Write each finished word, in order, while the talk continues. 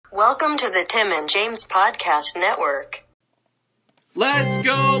Welcome to the Tim and James Podcast Network. Let's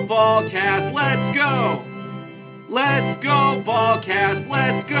go, Ballcast, let's go! Let's go, Ballcast,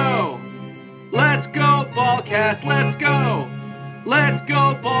 let's go! Let's go, Ballcast, let's go! Let's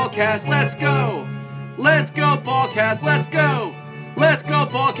go, Ballcast, let's go! Let's go, Ballcast, let's go! Let's go,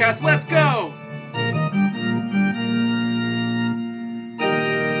 Ballcast, let's go!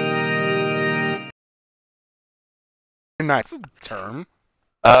 Nice term.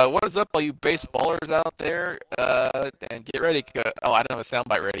 What is up, all you baseballers out there? And get ready. Oh, I don't have a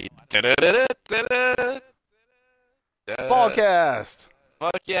soundbite ready. Ballcast.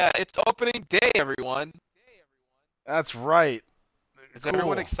 Fuck yeah, it's opening day, everyone. That's right. Is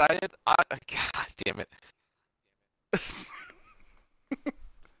everyone excited? God damn it.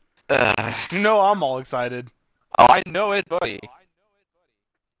 You know I'm all excited. Oh, I know it, buddy.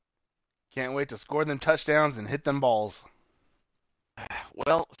 Can't wait to score them touchdowns and hit them balls.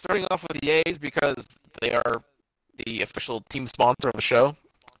 Well, starting off with the A's because they are the official team sponsor of the show.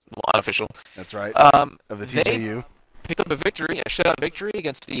 Well, unofficial. That's right. Of the TJU. They picked up a shutout victory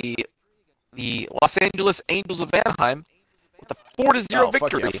against the Los Angeles Angels of Anaheim with a 4-0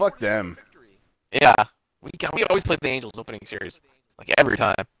 victory. Fuck, yeah, fuck them. Yeah, we always play the Angels opening series, like every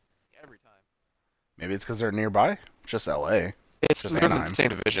time. Maybe it's because they're nearby. Just LA. It's just in Anaheim. the same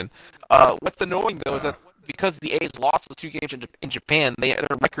division. What's annoying though is that because the A's lost those 2 games in Japan, their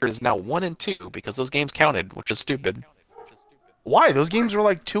record is now 1-2 because those games counted, which is stupid. Why? Those games were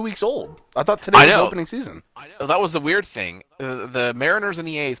like 2 weeks old. I thought today was the opening season. Well, that was the weird thing. The Mariners and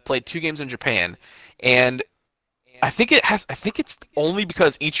the A's played 2 games in Japan, and I think it's only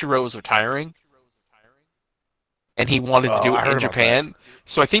because Ichiro is retiring, and he wanted to do it in Japan.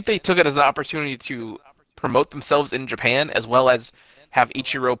 So I think they took it as an opportunity to promote themselves in Japan, as well as have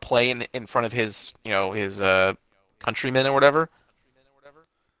Ichiro play in front of his countrymen or whatever,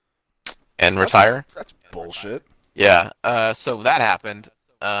 and retire. That's bullshit. Yeah. So that happened.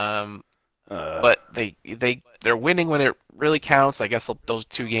 But they're winning when it really counts. I guess those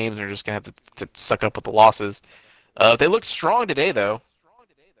 2 games are just gonna have to suck up with the losses. They looked strong today, though.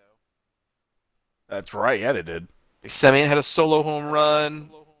 That's right. Yeah, they did. Semien had a solo home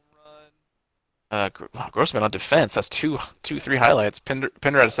run. Grossman on defense. That's 3 highlights. Pinder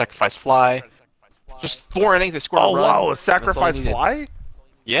had a sacrifice fly. Just 4 innings. They scored a run. Oh, wow. A sacrifice fly?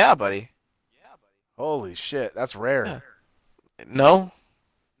 Yeah, buddy. Holy shit. That's rare. Yeah. No?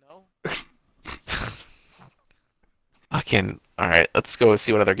 Fucking. Alright, let's go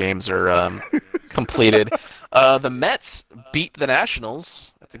see what other games are completed. The Mets beat the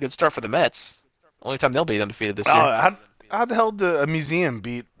Nationals. That's a good start for the Mets. Only time they'll be undefeated this year. How the hell did a museum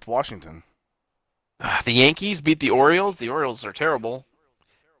beat Washington? The Yankees beat the Orioles. The Orioles are terrible.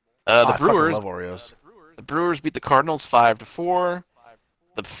 The Brewers. I love Oreos. The Brewers beat the Cardinals 5-4.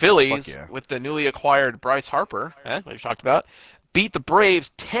 The Phillies, with the newly acquired Bryce Harper, like we talked about, beat the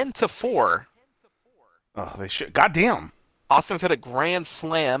Braves 10-4. Oh, they should. Goddamn. Hoskins had a grand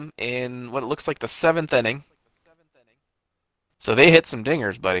slam in what it looks like the 7th inning. So they hit some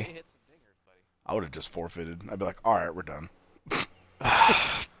dingers, buddy. I would have just forfeited. I'd be like, all right, we're done.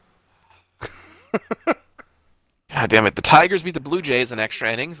 God damn it. The Tigers beat the Blue Jays in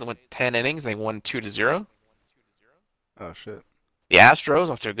extra innings. They went 10 innings. They won 2-0. Oh, shit. The Astros,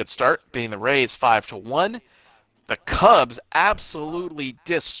 off to a good start, beating the Rays 5-1. The Cubs absolutely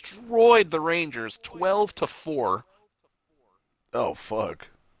destroyed the Rangers 12-4. Oh, fuck.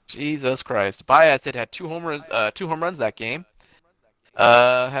 Jesus Christ. Baez had 2 home runs that game.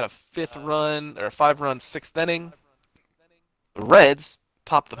 Had a 5-run 6th inning. The Reds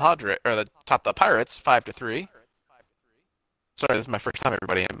topped the Pirates 5-3. Sorry, this is my first time,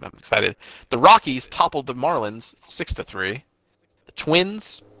 everybody. I'm excited. The Rockies toppled the Marlins 6-3. The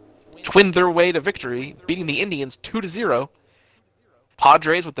Twins twinned their way to victory, beating the Indians 2-0.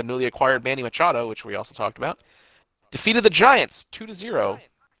 Padres, with the newly acquired Manny Machado, which we also talked about, defeated the Giants 2-0.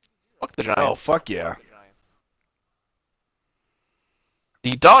 Fuck the Giants. Oh, fuck yeah.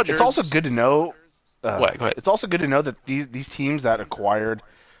 The Dodgers. It's also good to know. What? Go ahead. It's also good to know that these teams that acquired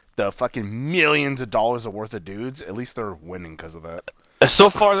the fucking millions of dollars worth of dudes, at least they're winning because of that. So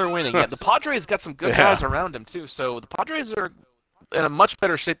far, they're winning. Yeah, the Padres got some good guys around them too. So the Padres are in a much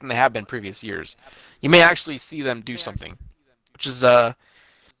better shape than they have been previous years. You may actually see them do something, which is I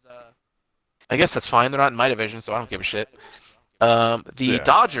guess that's fine. They're not in my division, so I don't give a shit. The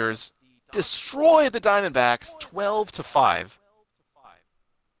Dodgers destroyed the Diamondbacks 12-5.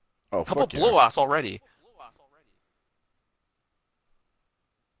 Oh, a couple blowouts already.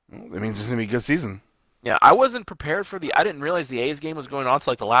 Well, that means it's gonna be a good season. Yeah, I wasn't prepared for I didn't realize the A's game was going on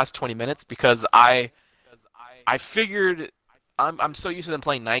until like the last 20 minutes because I figured I'm so used to them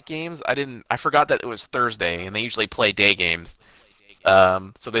playing night games. I forgot that it was Thursday, and they usually play day games.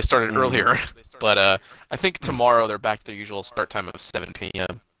 So they started earlier. But I think tomorrow they're back to their usual start time of 7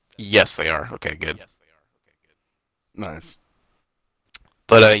 p.m. Yes, they are. Okay, good. Nice.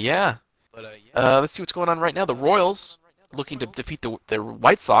 But yeah. Let's see what's going on right now. The Royals looking to defeat the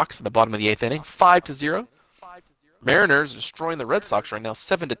White Sox in the bottom of the 8th inning, 5-0. Mariners destroying the Red Sox right now,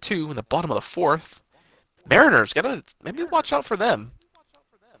 7-2 in the bottom of the 4th. Mariners gotta maybe watch out for them.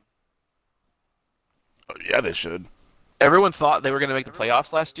 Oh, yeah, they should. Everyone thought they were gonna make the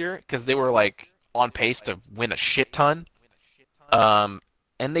playoffs last year because they were like on pace to win a shit ton.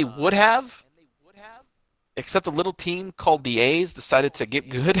 And they would have, except a little team called the A's decided to get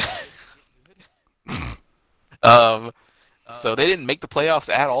good. So they didn't make the playoffs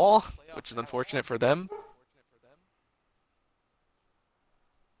at all, which is unfortunate for them.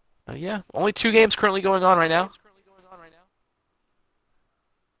 Yeah, only 2 games currently going on right now.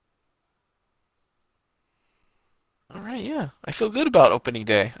 All right, yeah. I feel good about opening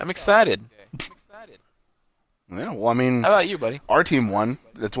day. I'm excited. Yeah, well, I mean, How about you, buddy? our team won.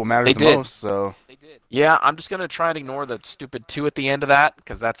 That's what matters They the did. most. So Yeah, I'm just going to try and ignore the stupid 2 at the end of that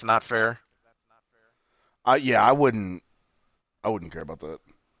because that's not fair. yeah, I wouldn't care about that.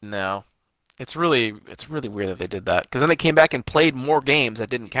 No. It's really weird that they did that because then they came back and played more games that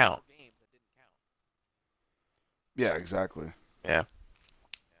didn't count. Yeah, exactly. Yeah.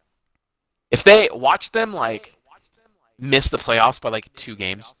 If they watch them like miss the playoffs by like 2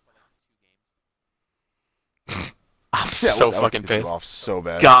 games, I'm Yeah, so that would fucking piss you pissed. off so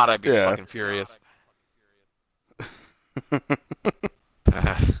bad. God, I'd be Yeah. fucking furious.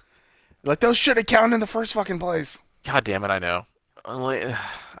 Like those should have counted in the first fucking place. God damn it, I know.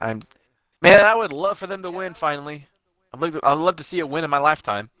 I'm man, I would love for them to win finally. I'd love to see a win in my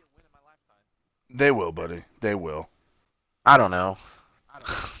lifetime. They will, buddy. They will. I don't know.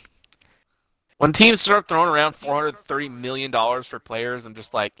 When teams start throwing around $430 million for players, I'm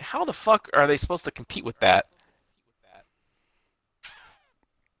just like, how the fuck are they supposed to compete with that?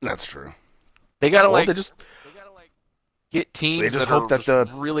 That's true. They gotta Well, like they just get teams they just that hope are that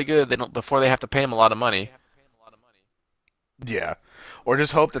just the- really good. They don't before they have to pay them a lot of money. yeah, or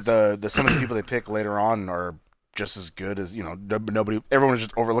just hope that the some of the people they pick later on are just as good as nobody. Everyone's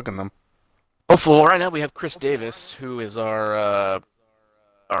just overlooking them. Hopefully, well, right now we have Chris Davis, who is our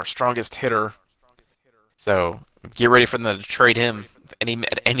strongest hitter. So get ready for them to trade him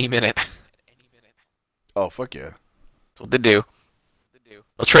at any minute. Oh fuck yeah! That's what they do.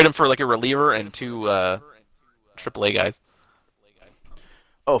 They'll trade him for like a reliever and 2 AAA guys.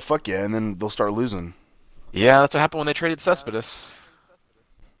 Oh fuck yeah! And then they'll start losing. Yeah, that's what happened when they traded Cespedes.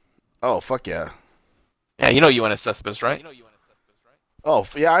 Oh fuck yeah! Yeah, you know you want a Cespedes, right? Oh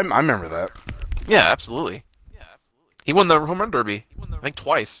yeah, I remember that. Yeah, absolutely. He won the home run derby, I think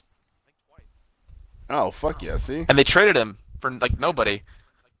twice, Oh fuck yeah! See? and they traded him for like nobody.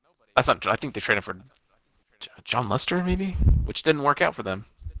 That's not. I think they traded him for John Lester, maybe, which didn't work out for them.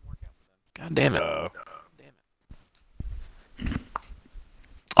 God damn it!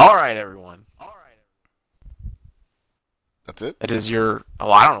 All right, everyone. That's it. It is your.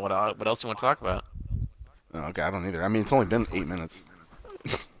 Oh, I don't know what else you want to talk about. Oh, okay, I don't either. I mean, it's only been 8 minutes.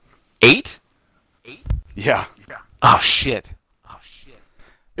 8? Yeah. Oh shit.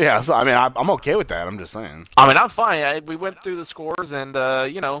 Yeah. So I mean, I'm okay with that. I'm just saying. I mean, I'm fine. We went through the scores, and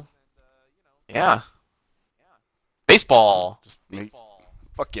yeah. Baseball.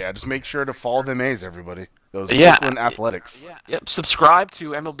 Fuck yeah! Just make sure to follow them A's, everybody. Those Yeah. Oakland Athletics. Yep. Subscribe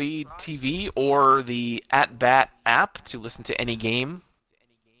to MLB TV or the At Bat app to listen to any game.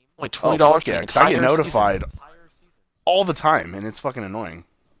 Only $20 fuck for yeah! the Because I get entire notified season. all the time, and it's fucking annoying.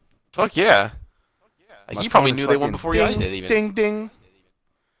 Fuck yeah. My You probably phone is knew they won fucking before ding, I did, even. Ding ding.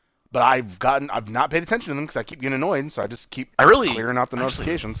 But I've not paid attention to them because I keep getting annoyed, so I just keep clearing out the actually-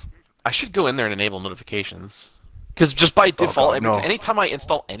 notifications. I should go in there and enable notifications. Because just by default, God, no. anytime I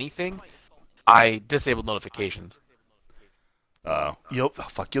install anything, I disable notifications. You'll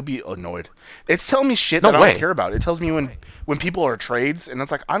be annoyed. It's telling me shit No that I way. don't care about. It tells me when people are trades, and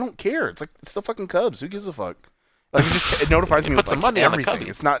it's like I don't care. It's like it's the fucking Cubs. Who gives a fuck? Like it notifies me Put with some like, money on the everything. Cubbies.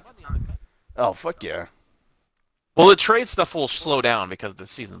 It's not. Oh fuck yeah! Well, the trade stuff will slow down because the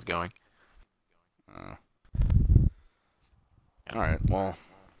season's going. All right. Well,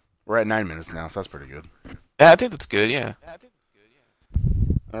 we're at 9 minutes now, so that's pretty good. Yeah, I think that's good, yeah.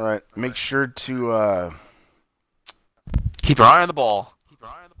 All right. Make sure to Keep your eye on the ball.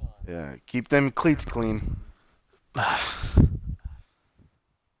 keep them cleats clean. Eye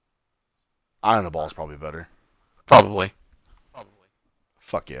on the ball is probably better. Probably.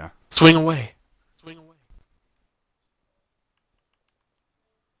 Fuck yeah. Swing away.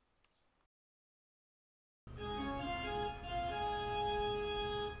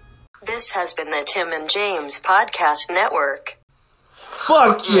 This has been the Tim and James Podcast Network.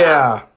 Fuck yeah!